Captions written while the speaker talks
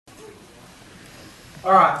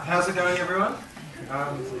Alright, how's it going everyone?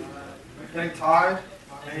 Getting tired?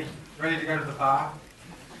 Me? Ready to go to the bar?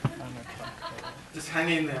 Just hang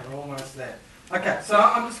in there, we're almost there. Okay, so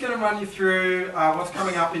I'm just going to run you through what's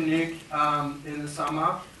coming up in Nuke in the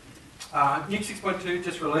summer. Nuke 6.2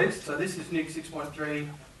 just released, so this is Nuke 6.3,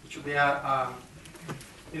 which will be out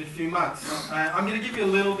in a few months. I'm going to give you a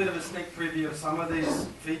little bit of a sneak preview of some of these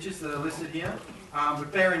features that are listed here,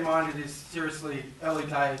 but bear in mind it is seriously early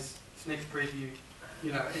days sneak preview.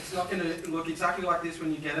 You know, it's not going to look exactly like this when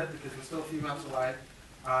you get it because we're still a few months away,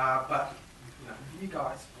 but you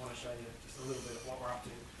guys want to show you just a little bit of what we're up to.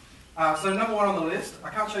 So number one on the list, I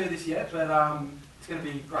can't show you this yet, but it's going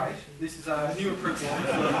to be great. This is a new improved one.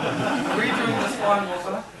 Redoing the slime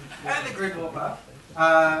water and the grid wallpaper.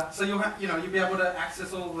 So you'll be able to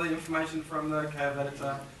access all the information from the curve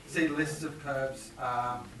editor, see lists of curves,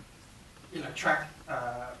 track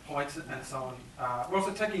points and so on. We're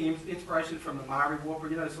also taking inspiration from the Mari warper.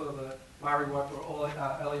 Sort of the Mari warper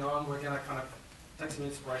early on. We're going to kind of take some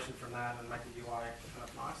inspiration from that and make the UI kind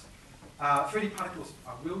of nice. 3D particles,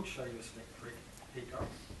 I will show you a sneak peek of,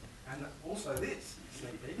 and also this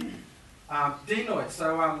sneak peek. Denoise.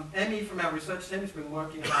 So Emmy from our research team has been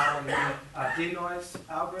working hard on the denoise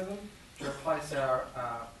algorithm to replace our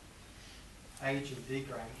age and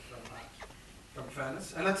degrain from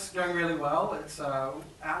Furnace, and that's going really well. It's out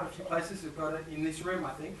a few places. We've got it in this room,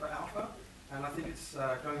 I think, for alpha, and I think it's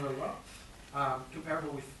going really well.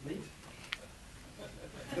 Comparable with Meat,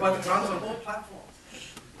 but it runs on all platforms.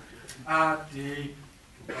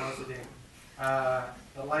 Decompositing.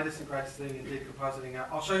 The latest and greatest thing in decompositing.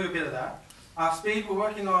 I'll show you a bit of that. Speed, we're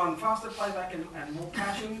working on faster playback and more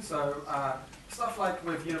caching. So stuff like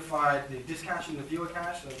we've unified the disk cache and the viewer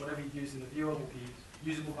cache, so whatever you use in the viewer will be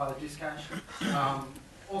usable by the disk cache.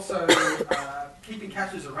 Also, keeping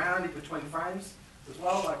caches around in between frames as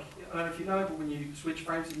well. Like, I don't know if you know, but when you switch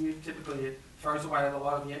frames, typically it throws away a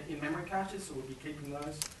lot of the in-memory caches, so we'll be keeping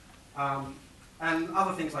those. And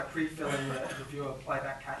other things like pre-filling the viewer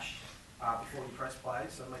playback cache before you press play,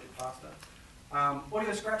 so make it faster.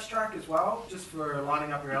 Audio scratch track as well, just for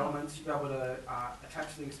lining up your elements. You'll be able to attach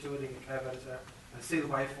things to it in the curve editor and see the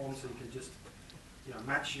waveform, so you can just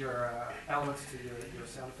match your elements to your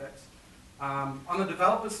sound effects. On the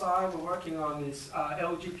developer side, we're working on this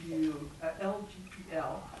LGPL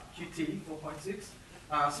Qt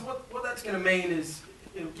 4.6. So what that's going to mean is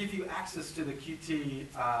it'll give you access to the Qt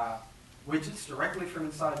widgets directly from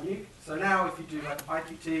inside Nuke. So now if you do like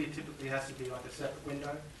PyQt, it typically has to be like a separate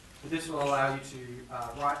window. But this will allow you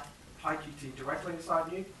to write PyQt directly inside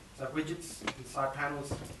Nuke. So widgets inside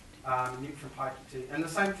panels, Nuke from PyQt. And the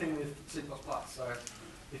same thing with C++. So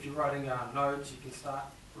if you're writing nodes, you can start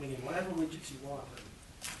putting in whatever widgets you want,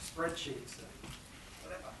 spreadsheets,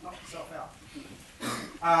 whatever, knock yourself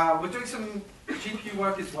out. We're doing some GPU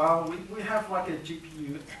work as well. We have like a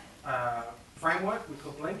GPU framework we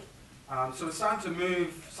call Blink. So we're starting to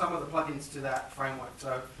move some of the plugins to that framework.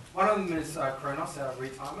 So one of them is Kronos, our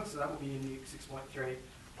retimer, so that will be in Nuke 6.3.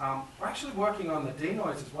 We're actually working on the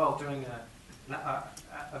denoise as well, doing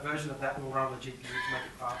a version of that that will run on the GPU to make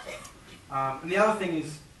it faster. And the other thing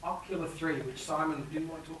is Ocular 3, which Simon didn't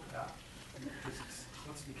want to talk about because he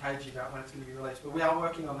wants to be cagey about when it's going to be released. But we are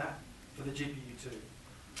working on that for the GPU too.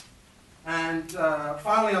 And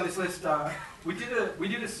finally on this list, we did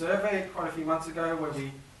a survey quite a few months ago where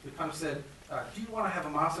we kind of said, do you want to have a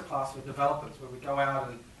masterclass for developers where we go out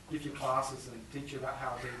and give you classes and teach you about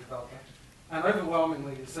how to be a developer? And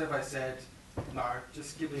overwhelmingly, the survey said, no,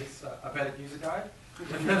 just give us a better user guide, a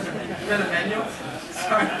better manual.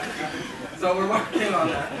 So we're working on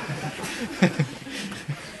that.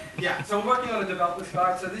 Yeah, so we're working on a developer's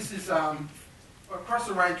guide. So this is across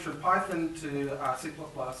the range from Python to C++.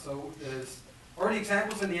 So there's already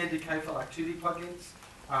examples in the NDK for like 2D plugins.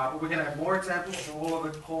 But we're going to have more examples for all of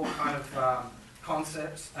the core kind of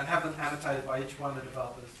concepts and have them annotated by each one of the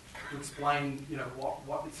developers to explain,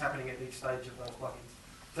 what is happening at each stage of those plugins.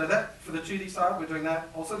 So that, for the 2D side, we're doing that.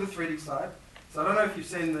 Also the 3D side. So I don't know if you've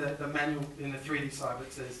seen the manual in the 3D side, but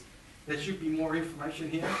it says there should be more information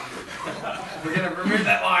here. We're going to remove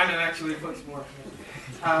that line and actually put some more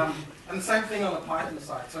information. And the same thing on the Python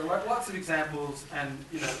side. So lots of examples and,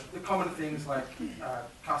 the common things like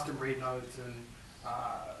custom read nodes and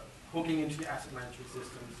hooking into your asset management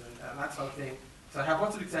systems and that sort of thing. So have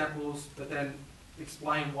lots of examples, but then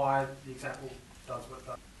explain why the example does what it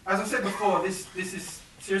does. As I said before, this is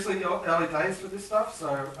seriously early days for this stuff,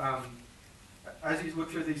 so as you look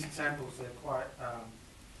through these examples, they're quite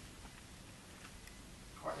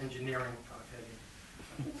engineering kind of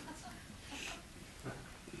heavy.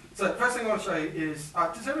 So first thing I want to show you is,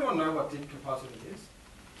 does everyone know what decompositing is?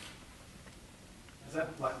 Is that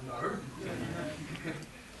like no?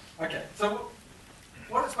 Okay, so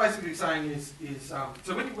what it's basically saying is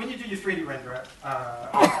so when you do your 3D renderer,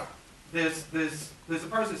 there's a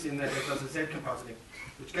process in there that does a Z compositing,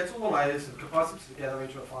 which gets all the layers and composites together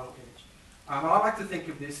into a final image. I like to think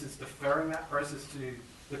of this as deferring that process to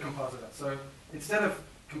the compositor. So instead of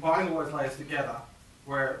combining all those layers together,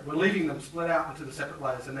 we're leaving them split out into the separate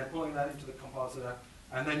layers and then pulling that into the compositor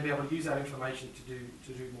and then be able to use that information to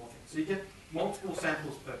do more things. So you get multiple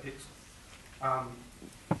samples per pixel.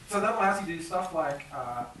 So that allows you to do stuff like,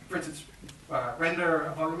 for instance, render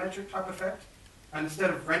a volumetric type effect. And instead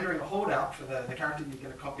of rendering a holdout for the character you're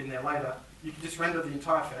going to copy in there later, you can just render the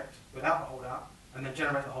entire effect without the holdout and then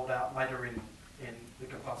generate the holdout later in the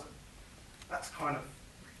composite. That's kind of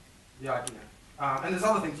the idea. And there's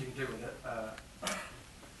other things you can do with it.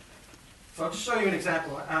 So I'll just show you an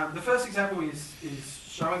example. The first example is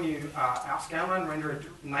showing you our scanline renderer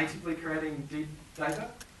natively creating deep data.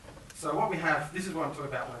 So what we have, this is what I'm talking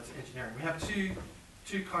about when it's engineering. We have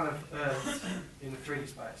two kind of Earths in the 3D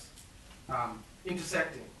space,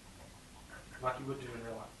 intersecting, like you would do in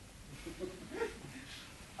real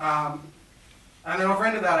life. And then I've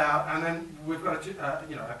rendered that out, and then we've got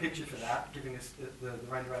a picture for that, giving us the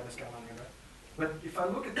renderer, the scanline renderer. But if I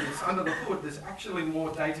look at this, under the hood, there's actually more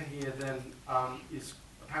data here than is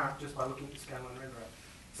apparent just by looking at the scanline renderer.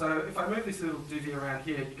 So if I move this little doobie around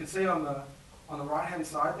here, you can see on the right-hand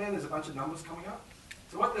side there's a bunch of numbers coming up.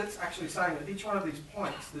 So what that's actually saying, at each one of these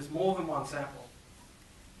points, there's more than one sample.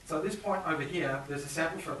 So at this point over here, there's a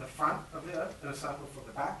sample for the front of the Earth and a sample for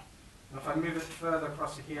the back. And if I move it further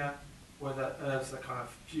across to here, where the Earths are kind of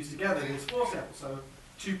fused together, there's 4 samples. So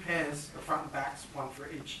 2 pairs of front and backs, one for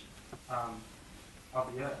each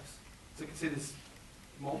of the Earths. So you can see there's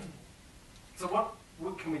multiple. So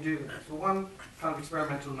what can we do with this? Well, one kind of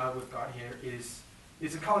experimental node we've got here is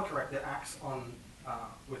a color correct that acts on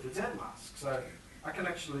with the Z mask. So I can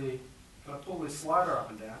actually kind of pull this slider up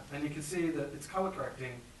and down, and you can see that it's color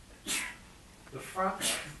correcting the front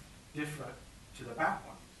different to the back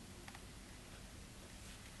one.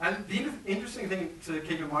 And the interesting thing to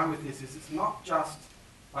keep in mind with this is it's not just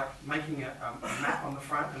like making a map on the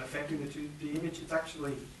front and affecting the image. It's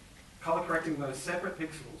actually color correcting those separate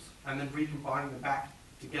pixels and then recombining them back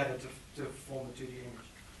together to form the 2D image.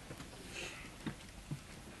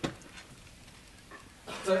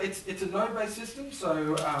 So it's a node-based system, so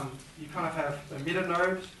you kind of have a emitter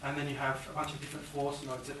node, and then you have a bunch of different force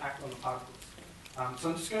nodes that act on the particles. So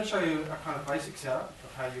I'm just going to show you a kind of basic setup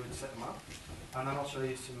of how you would set them up, and then I'll show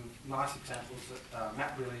you some nice examples that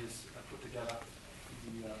Matt really has put together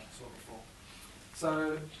you saw before.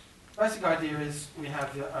 So basic idea is we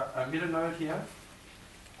have a emitter node here,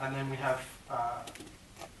 and then we have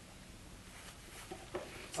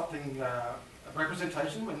something, a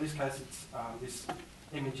representation. In this case, it's this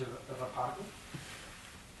image of a particle.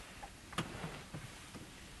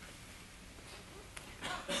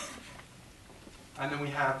 And then we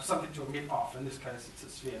have something to emit off. In this case, it's a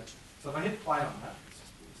sphere. So if I hit play on that,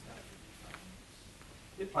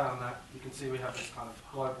 hit play on that, you can see we have this kind of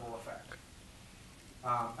global effect.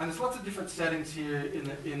 And there's lots of different settings here in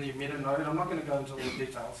the emitter node. I'm not going to go into all the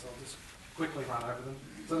details, so I'll just quickly run over them.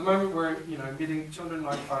 So at the moment we're emitting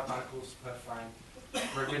 295 particles per frame.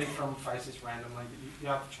 We're emitting from faces randomly. You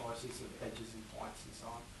have choices of edges and points and so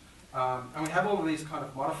on. And we have all of these kind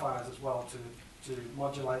of modifiers as well to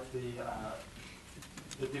modulate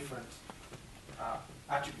the different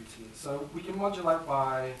attributes here. So we can modulate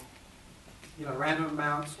by random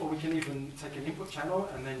amounts, or we can even take an input channel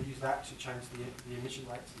and then use that to change the emission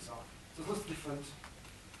rates and so on. So there's lots of different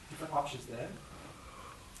options there.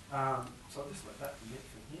 So I'll just let that emit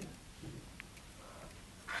from here.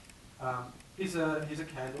 Here's a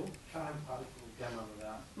candle. Can't have a particle demo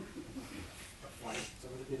without a flame. So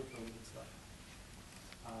there's a bit of flame and stuff.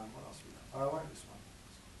 What else we have? Oh, I like this one.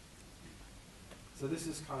 So this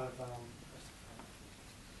is kind of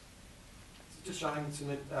just showing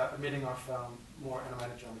some emitting off more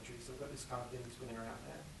animated geometry. So we've got this kind of thing spinning around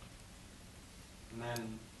there, and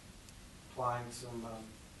then applying some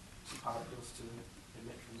particles to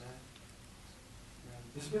emit from there. And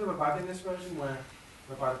there's a bit of a bug in this version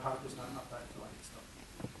whereby the particles don't update until I hit stop.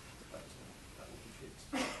 But that will be fixed.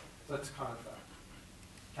 So it's kind of a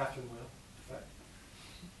Catherine wheel effect.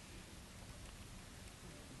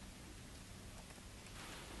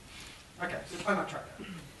 Okay, so play my track out.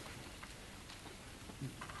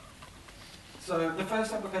 So the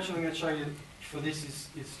first application I'm going to show you for this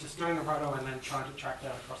is just doing a roto and then trying to track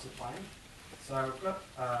that across the plane. So I've got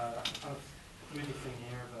a kind of moving thing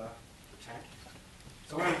here of the tank.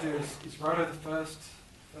 So what I'm going to do is roto the first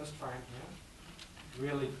frame here,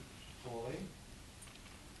 really poorly,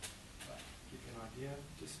 here,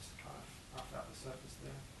 just kind of rough out the surface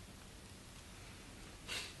there.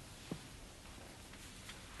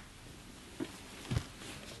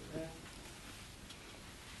 There.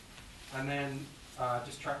 And then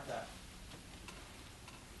just track that.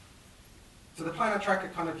 So the planar tracker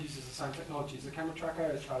kind of uses the same technology as the camera tracker.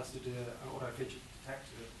 It tries to do an auto feature detect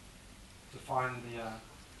to find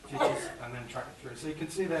the features and then track it through. So you can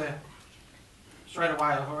see there, straight away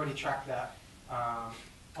I've already tracked that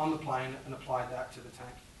on the plane and applied that to the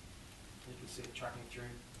tank. You can see it tracking through.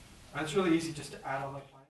 And it's really easy just to add on the plane.